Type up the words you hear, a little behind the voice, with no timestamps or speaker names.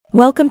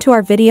Welcome to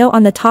our video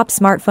on the top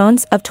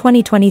smartphones of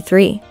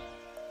 2023.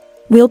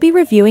 We'll be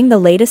reviewing the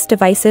latest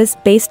devices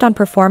based on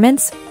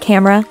performance,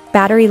 camera,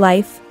 battery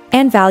life,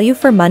 and value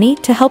for money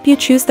to help you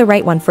choose the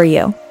right one for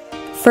you.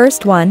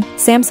 First one,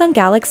 Samsung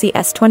Galaxy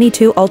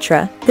S22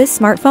 Ultra. This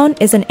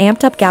smartphone is an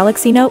amped-up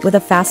Galaxy Note with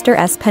a faster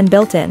S Pen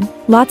built-in,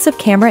 lots of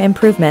camera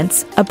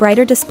improvements, a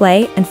brighter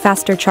display, and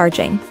faster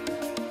charging.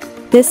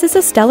 This is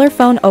a stellar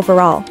phone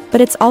overall,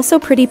 but it's also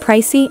pretty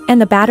pricey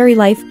and the battery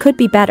life could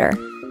be better.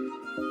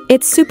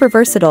 It's super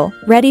versatile,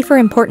 ready for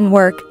important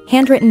work,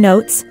 handwritten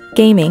notes,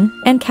 gaming,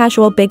 and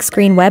casual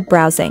big-screen web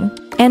browsing.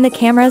 And the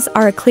cameras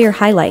are a clear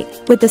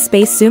highlight, with the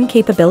space zoom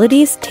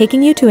capabilities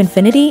taking you to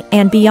infinity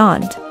and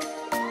beyond.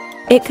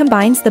 It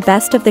combines the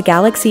best of the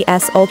Galaxy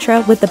S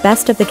Ultra with the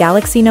best of the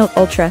Galaxy Note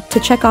Ultra to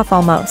check off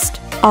almost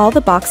all the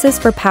boxes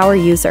for power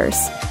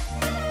users.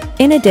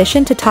 In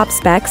addition to top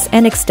specs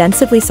and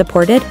extensively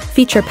supported,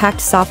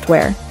 feature-packed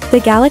software, the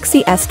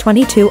Galaxy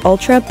S22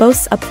 Ultra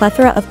boasts a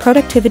plethora of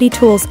productivity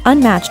tools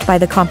unmatched by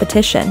the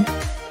competition.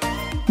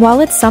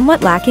 While it's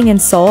somewhat lacking in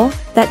soul,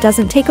 that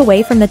doesn't take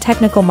away from the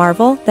technical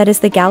marvel that is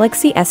the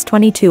Galaxy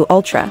S22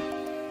 Ultra.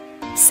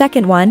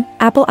 Second one,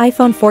 Apple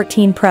iPhone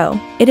 14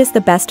 Pro. It is the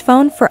best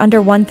phone for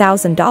under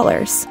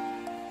 $1,000.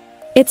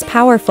 It's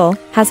powerful,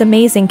 has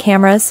amazing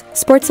cameras,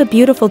 sports a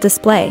beautiful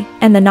display,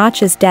 and the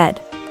notch is dead.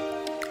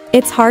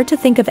 It's hard to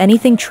think of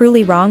anything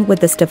truly wrong with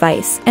this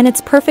device, and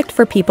it's perfect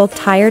for people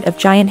tired of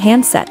giant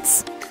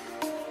handsets.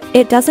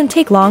 It doesn't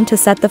take long to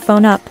set the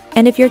phone up,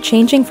 and if you're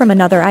changing from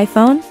another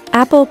iPhone,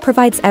 Apple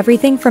provides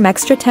everything from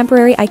extra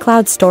temporary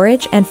iCloud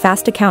storage and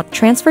fast account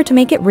transfer to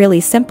make it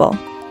really simple.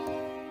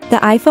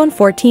 The iPhone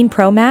 14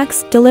 Pro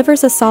Max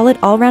delivers a solid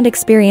all-round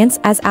experience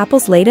as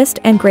Apple's latest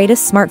and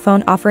greatest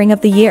smartphone offering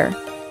of the year.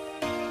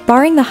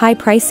 Barring the high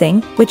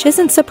pricing, which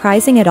isn't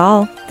surprising at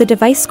all, the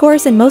device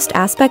scores in most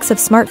aspects of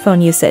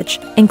smartphone usage,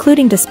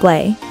 including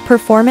display,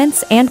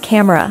 performance, and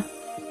camera.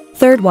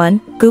 Third one,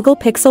 Google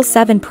Pixel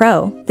 7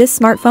 Pro. This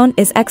smartphone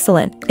is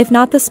excellent, if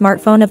not the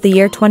smartphone of the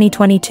year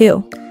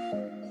 2022.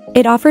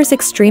 It offers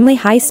extremely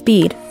high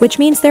speed, which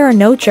means there are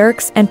no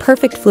jerks and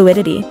perfect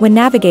fluidity when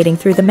navigating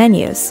through the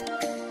menus.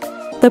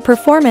 The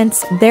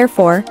performance,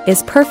 therefore,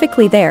 is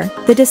perfectly there.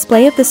 The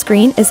display of the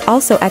screen is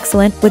also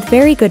excellent with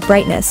very good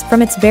brightness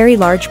from its very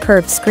large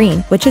curved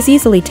screen, which is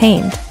easily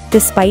tamed,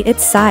 despite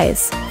its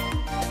size.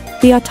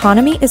 The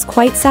autonomy is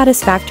quite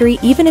satisfactory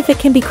even if it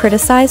can be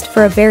criticized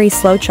for a very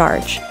slow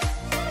charge.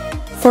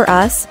 For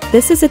us,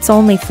 this is its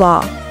only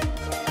flaw.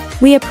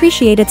 We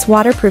appreciate its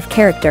waterproof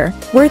character,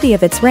 worthy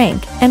of its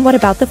rank, and what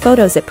about the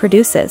photos it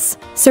produces,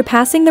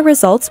 surpassing the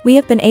results we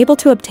have been able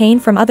to obtain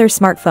from other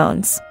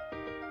smartphones.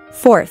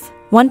 Fourth,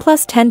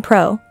 OnePlus 10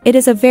 Pro. It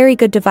is a very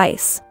good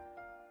device.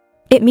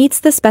 It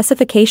meets the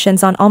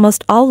specifications on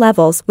almost all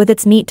levels with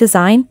its neat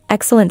design,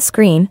 excellent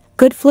screen,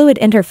 good fluid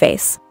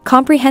interface,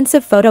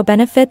 comprehensive photo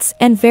benefits,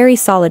 and very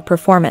solid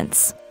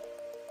performance.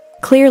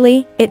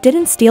 Clearly, it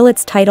didn't steal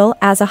its title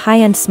as a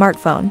high-end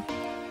smartphone.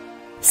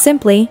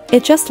 Simply,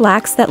 it just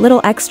lacks that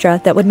little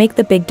extra that would make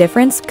the big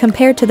difference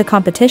compared to the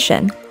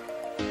competition.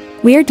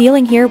 We're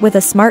dealing here with a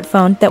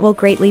smartphone that will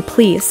greatly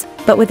please,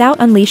 but without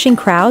unleashing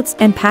crowds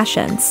and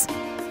passions.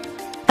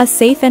 A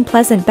safe and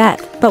pleasant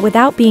bet, but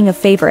without being a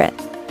favorite.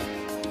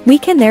 We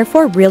can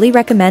therefore really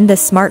recommend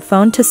this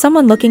smartphone to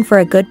someone looking for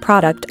a good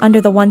product under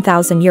the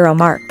 €1,000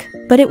 mark,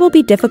 but it will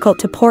be difficult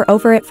to pore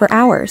over it for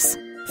hours.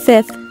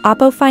 Fifth,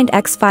 Oppo Find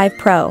X5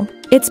 Pro.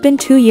 It's been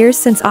 2 years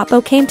since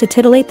Oppo came to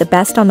titillate the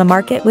best on the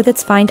market with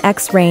its Find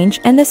X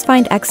range, and this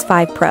Find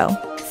X5 Pro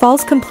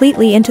falls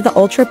completely into the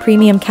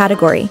ultra-premium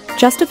category,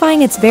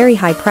 justifying its very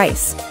high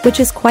price, which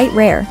is quite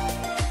rare.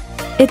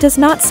 It does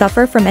not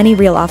suffer from any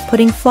real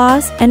off-putting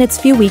flaws, and its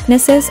few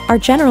weaknesses are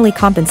generally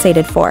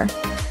compensated for.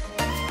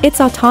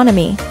 Its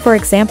autonomy, for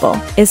example,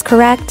 is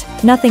correct,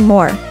 nothing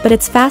more, but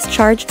its fast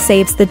charge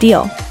saves the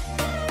deal.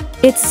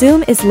 Its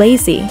zoom is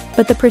lazy,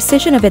 but the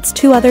precision of its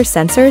two other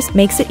sensors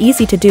makes it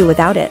easy to do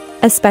without it,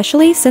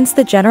 especially since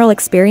the general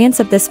experience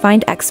of this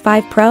Find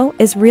X5 Pro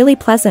is really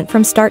pleasant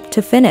from start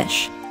to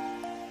finish.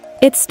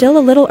 It's still a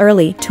little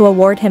early to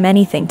award him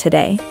anything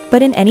today,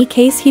 but in any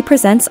case he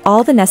presents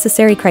all the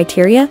necessary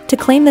criteria to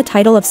claim the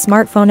title of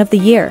Smartphone of the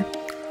Year.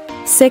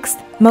 Sixth,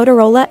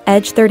 Motorola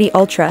Edge 30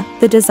 Ultra.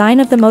 The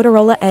design of the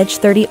Motorola Edge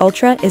 30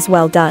 Ultra is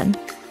well done.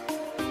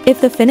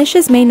 If the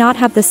finishes may not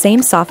have the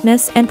same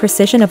softness and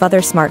precision of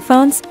other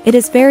smartphones, it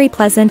is very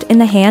pleasant in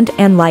the hand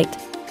and light.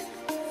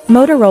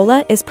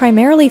 Motorola is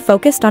primarily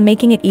focused on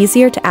making it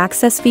easier to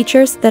access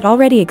features that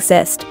already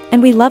exist,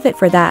 and we love it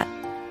for that.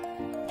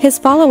 His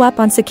follow-up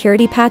on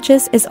security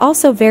patches is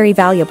also very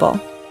valuable.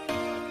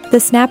 The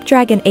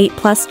Snapdragon 8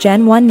 Plus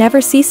Gen 1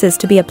 never ceases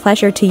to be a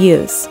pleasure to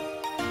use.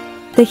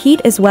 The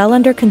heat is well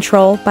under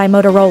control by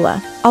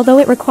Motorola, although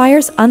it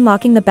requires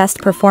unlocking the best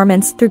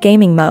performance through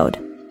gaming mode.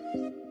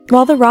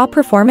 While the raw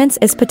performance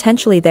is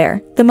potentially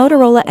there, the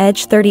Motorola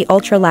Edge 30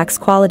 Ultra lacks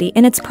quality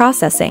in its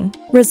processing,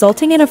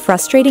 resulting in a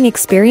frustrating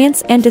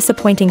experience and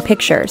disappointing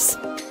pictures.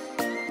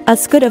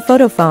 As good a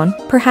photophone,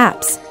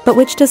 perhaps, but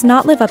which does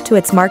not live up to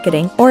its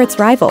marketing or its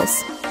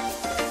rivals.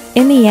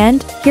 In the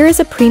end, here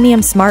is a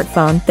premium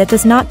smartphone that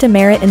does not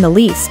demerit in the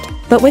least,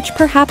 but which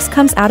perhaps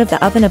comes out of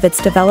the oven of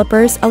its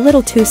developers a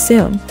little too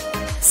soon.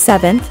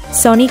 7th,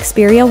 Sony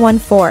Xperia 1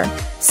 IV.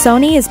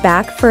 Sony is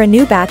back for a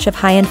new batch of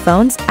high-end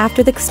phones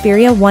after the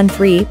Xperia 1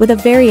 III with a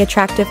very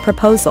attractive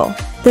proposal.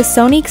 The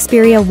Sony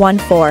Xperia 1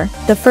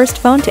 IV, the first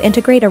phone to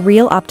integrate a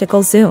real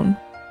optical zoom.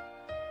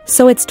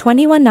 So its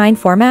 21:9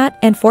 format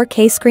and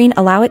 4K screen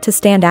allow it to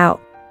stand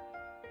out.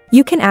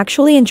 You can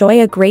actually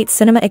enjoy a great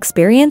cinema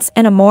experience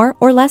and a more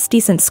or less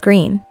decent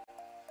screen.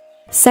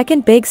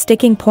 Second big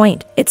sticking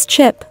point, its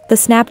chip, the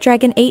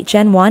Snapdragon 8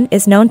 Gen 1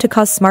 is known to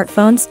cause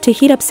smartphones to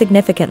heat up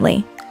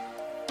significantly.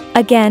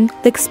 Again,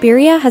 the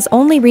Xperia has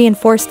only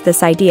reinforced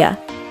this idea.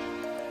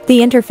 The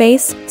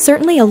interface,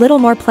 certainly a little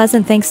more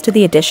pleasant thanks to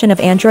the addition of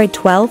Android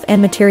 12 and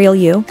Material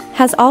You,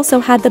 has also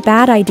had the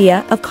bad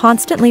idea of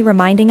constantly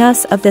reminding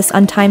us of this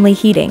untimely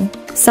heating,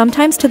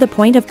 sometimes to the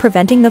point of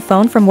preventing the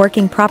phone from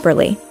working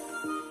properly.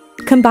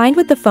 Combined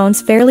with the phone's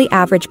fairly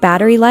average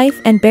battery life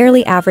and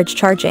barely average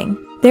charging,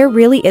 there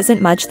really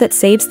isn't much that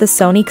saves the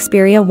Sony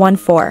Xperia 1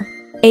 IV.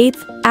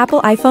 8th,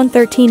 Apple iPhone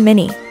 13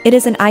 mini. It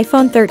is an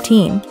iPhone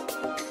 13.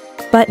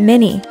 But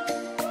mini.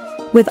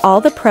 With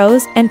all the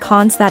pros and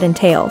cons that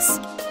entails.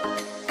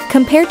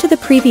 Compared to the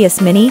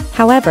previous mini,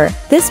 however,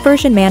 this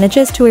version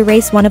manages to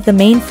erase one of the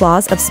main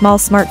flaws of small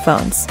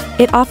smartphones.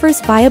 It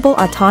offers viable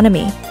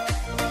autonomy.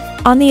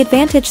 On the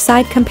advantage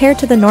side compared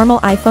to the normal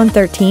iPhone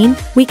 13,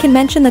 we can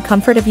mention the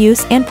comfort of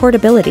use and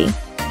portability.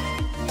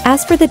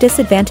 As for the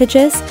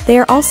disadvantages, they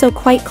are also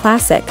quite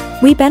classic.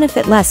 We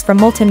benefit less from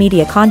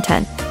multimedia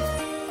content.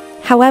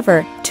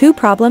 However, two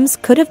problems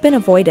could have been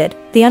avoided: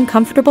 the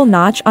uncomfortable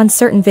notch on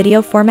certain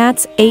video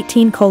formats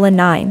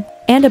 18:9,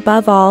 and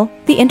above all,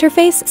 the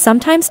interface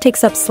sometimes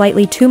takes up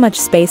slightly too much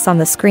space on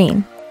the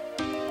screen.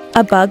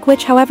 A bug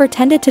which however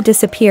tended to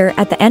disappear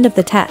at the end of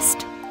the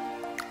test.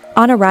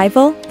 On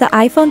arrival, the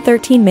iPhone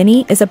 13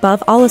 mini is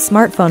above all a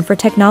smartphone for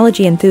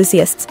technology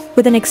enthusiasts,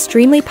 with an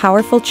extremely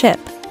powerful chip,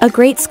 a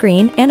great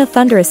screen and a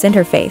thunderous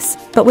interface,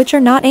 but which are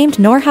not aimed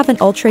nor have an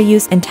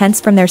ultra-use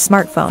intense from their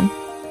smartphone.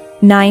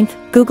 9th,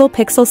 Google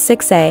Pixel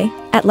 6a,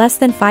 at less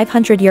than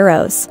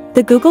 €500.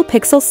 The Google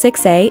Pixel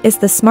 6a is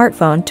the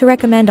smartphone to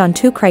recommend on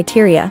two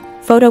criteria: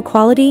 photo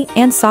quality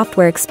and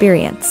software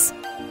experience.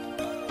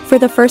 For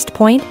the first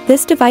point,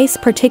 this device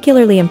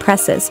particularly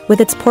impresses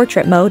with its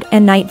portrait mode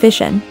and night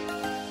vision.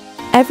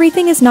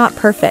 Everything is not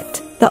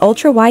perfect. The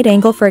ultra-wide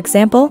angle, for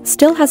example,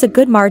 still has a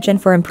good margin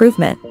for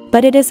improvement,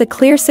 but it is a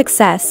clear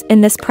success in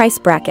this price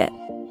bracket.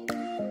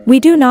 We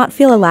do not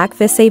feel a lack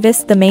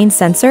vis-a-vis the main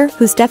sensor,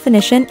 whose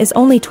definition is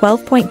only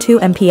 12.2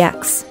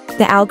 mpx.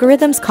 The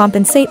algorithms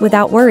compensate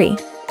without worry.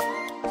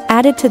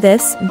 Added to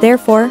this,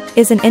 therefore,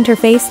 is an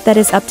interface that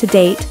is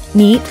up-to-date,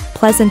 neat,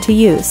 pleasant to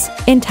use,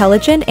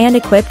 intelligent and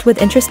equipped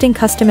with interesting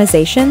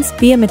customizations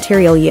via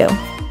Material You.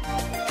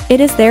 It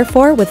is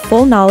therefore with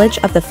full knowledge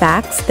of the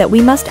facts that we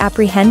must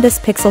apprehend this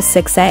Pixel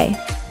 6a.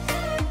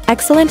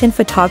 Excellent in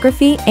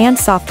photography and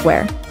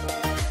software.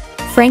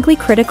 Frankly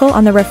critical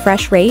on the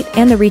refresh rate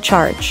and the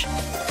recharge.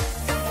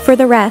 For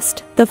the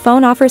rest, the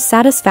phone offers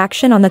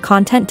satisfaction on the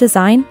content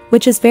design,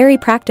 which is very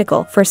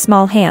practical for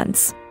small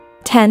hands.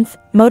 10th,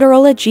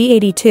 Motorola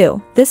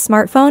G82. This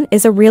smartphone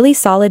is a really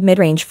solid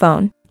mid-range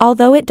phone,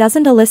 although it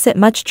doesn't elicit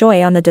much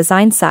joy on the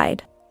design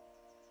side.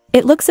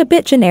 It looks a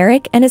bit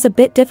generic and is a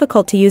bit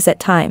difficult to use at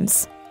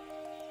times.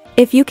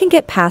 If you can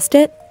get past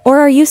it, or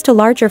are used to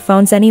larger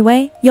phones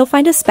anyway, you'll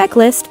find a spec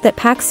list that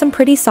packs some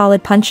pretty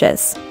solid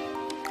punches.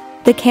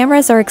 The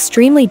cameras are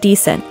extremely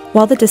decent,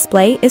 while the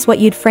display is what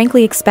you'd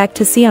frankly expect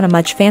to see on a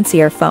much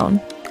fancier phone.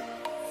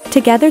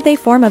 Together they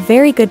form a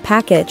very good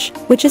package,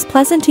 which is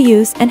pleasant to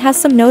use and has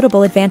some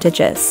notable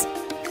advantages.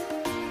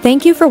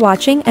 Thank you for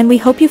watching, and we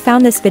hope you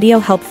found this video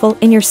helpful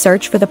in your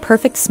search for the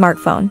perfect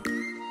smartphone.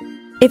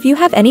 If you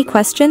have any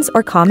questions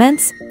or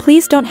comments,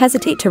 please don't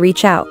hesitate to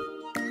reach out.